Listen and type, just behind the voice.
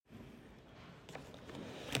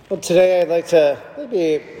Well, today I'd like to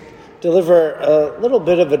maybe deliver a little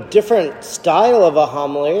bit of a different style of a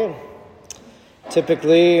homily.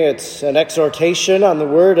 Typically, it's an exhortation on the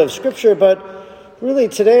word of Scripture, but really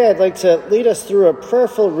today I'd like to lead us through a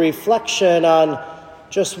prayerful reflection on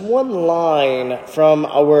just one line from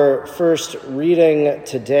our first reading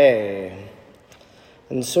today.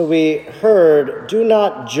 And so we heard, "Do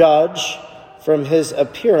not judge from his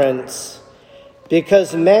appearance,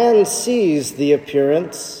 because man sees the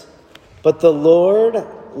appearance, but the Lord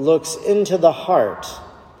looks into the heart."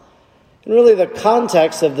 And really the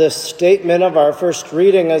context of this statement of our first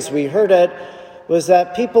reading as we heard it was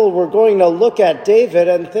that people were going to look at David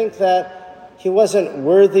and think that he wasn't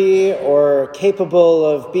worthy or capable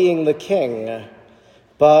of being the king.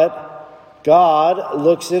 But God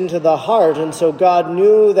looks into the heart, and so God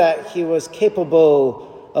knew that he was capable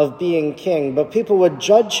of being king. But people would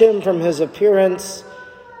judge him from his appearance,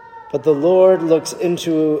 but the Lord looks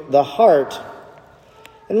into the heart.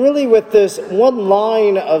 And really with this one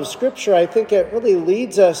line of Scripture, I think it really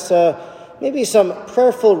leads us to maybe some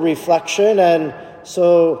prayerful reflection. And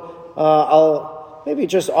so I'll maybe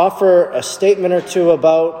just offer a statement or two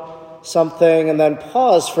about something and then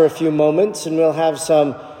pause for a few moments, and we'll have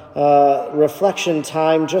some reflection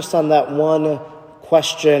time just on that one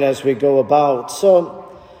question as we go about. So,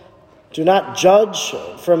 do not judge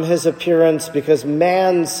from his appearance, because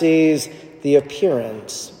man sees the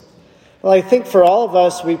appearance. Well, I think for all of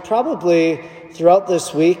us, we probably, throughout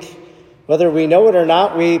this week, whether we know it or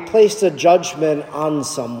not, we placed a judgment on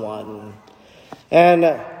someone.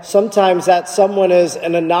 And sometimes that someone is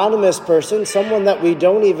an anonymous person, someone that we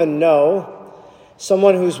don't even know,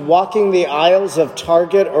 someone who's walking the aisles of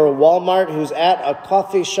Target or Walmart, who's at a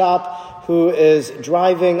coffee shop, who is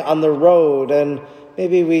driving on the road, and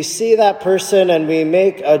maybe we see that person and we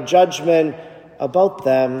make a judgment about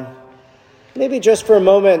them. Maybe just for a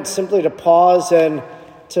moment, simply to pause and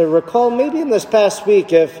to recall, maybe in this past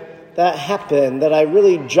week, if that happened, that I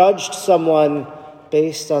really judged someone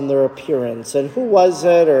based on their appearance. And who was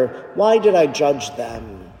it, or why did I judge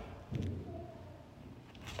them?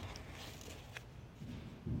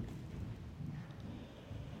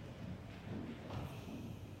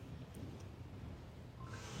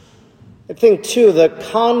 I think, too, the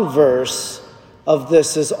converse of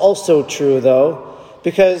this is also true, though,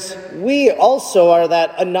 because we also are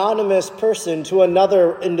that anonymous person to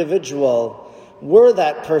another individual. We're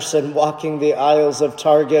that person walking the aisles of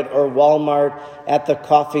Target or Walmart, at the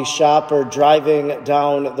coffee shop, or driving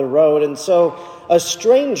down the road. And so a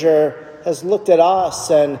stranger has looked at us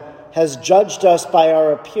and has judged us by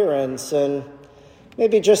our appearance. And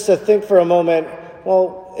maybe just to think for a moment,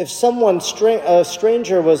 well, if a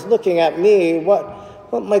stranger was looking at me,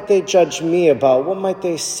 what might they judge me about? What might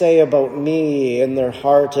they say about me in their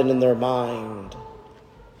heart and in their mind?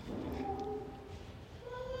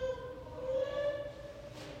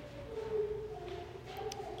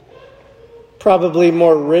 Probably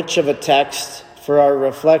more rich of a text for our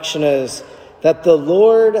reflection is that the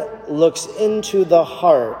Lord looks into the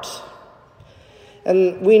heart.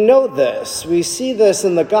 And we know this. We see this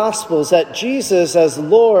in the Gospels, that Jesus as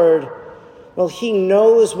Lord, well, he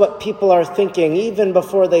knows what people are thinking even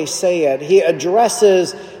before they say it. He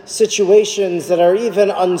addresses situations that are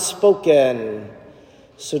even unspoken.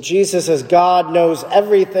 So Jesus as God knows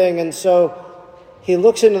everything, and so he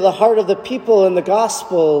looks into the heart of the people in the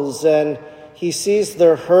Gospels, and he sees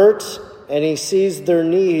their hurt, and he sees their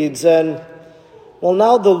needs. And, well,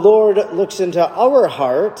 now the Lord looks into our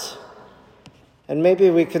heart, and maybe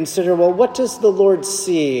we consider, well, what does the Lord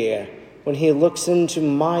see when he looks into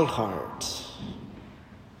my heart?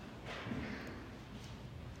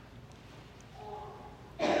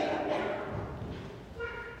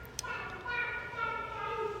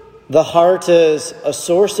 The heart is a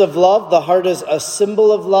source of love. The heart is a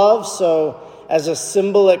symbol of love. So as a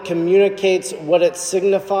symbol, it communicates what it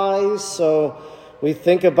signifies. So we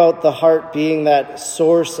think about the heart being that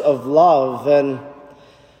source of love. And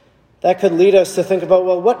that could lead us to think about,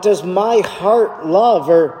 well, what does my heart love?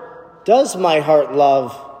 Or does my heart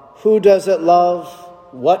love? Who does it love?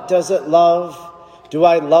 What does it love? Do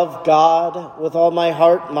I love God with all my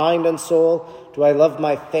heart, mind, and soul? Do I love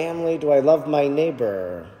my family? Do I love my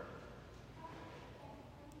neighbor?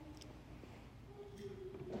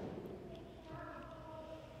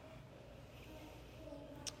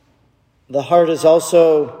 The heart is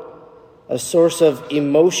also a source of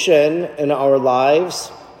emotion in our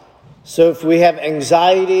lives. So if we have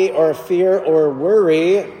anxiety or fear or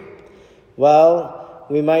worry, well,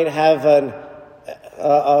 we might have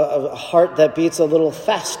a heart that beats a little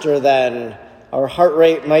faster than our heart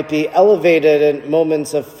rate might be elevated in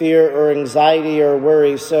moments of fear or anxiety or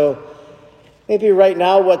worry. So maybe right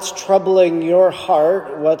now what's troubling your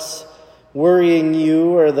heart, what's worrying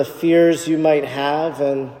you, or the fears you might have,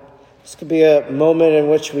 and this could be a moment in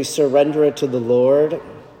which we surrender it to the Lord,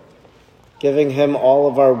 giving him all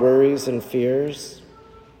of our worries and fears.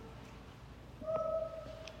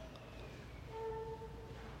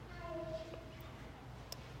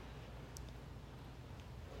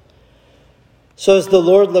 So as the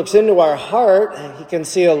Lord looks into our heart, he can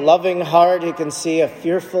see a loving heart, he can see a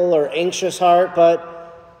fearful or anxious heart,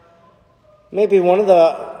 but maybe one of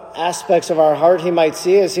the aspects of our heart he might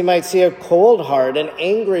see a cold heart, an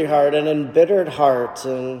angry heart, an embittered heart.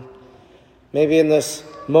 And maybe in this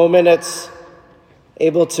moment it's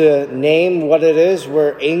able to name what it is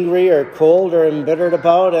we're angry or cold or embittered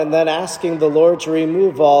about, and then asking the Lord to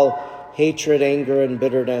remove all hatred, anger, and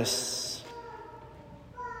bitterness.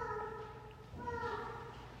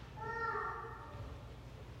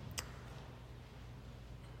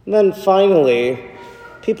 And then finally,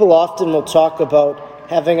 people often will talk about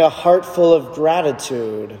having a heart full of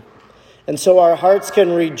gratitude. And so our hearts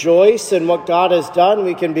can rejoice in what God has done.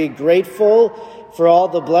 We can be grateful for all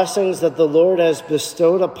the blessings that the Lord has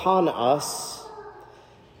bestowed upon us.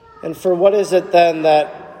 And for what is it then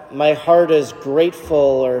that my heart is grateful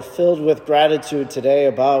or filled with gratitude today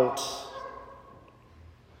about?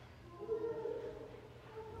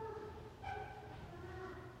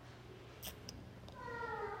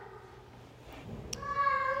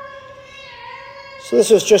 So this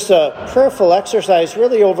was just a prayerful exercise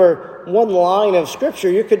really over one line of Scripture.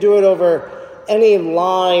 You could do it over any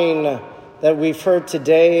line that we've heard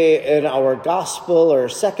today in our gospel or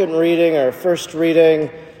second reading or first reading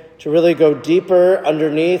to really go deeper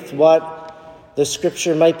underneath what the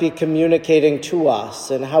Scripture might be communicating to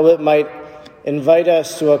us and how it might invite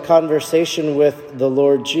us to a conversation with the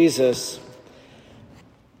Lord Jesus.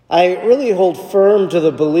 I really hold firm to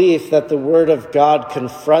the belief that the Word of God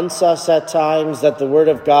confronts us at times, that the Word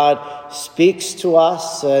of God speaks to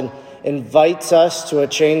us and invites us to a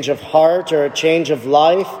change of heart or a change of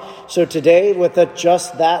life. So today, with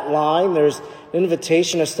just that line, there's an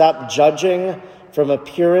invitation to stop judging from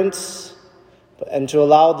appearance and to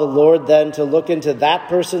allow the Lord then to look into that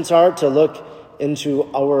person's heart, to look into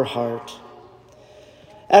our heart.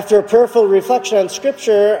 After a prayerful reflection on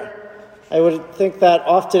Scripture, I would think that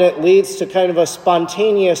often it leads to kind of a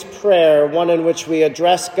spontaneous prayer, one in which we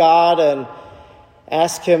address God and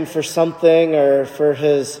ask him for something or for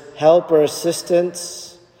his help or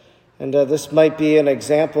assistance. And this might be an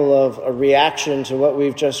example of a reaction to what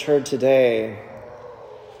we've just heard today.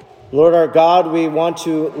 Lord our God, we want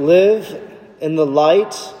to live in the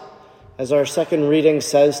light, as our second reading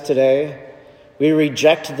says today. We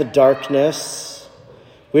reject the darkness.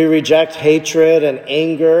 We reject hatred and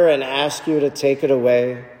anger and ask you to take it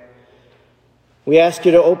away. We ask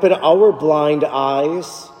you to open our blind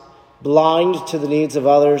eyes, blind to the needs of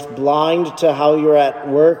others, blind to how you're at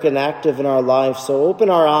work and active in our life. So open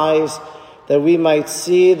our eyes that we might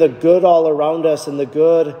see the good all around us and the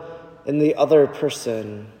good in the other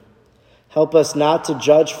person. Help us not to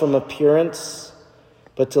judge from appearance,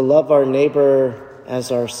 but to love our neighbor as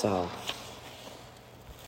ourselves.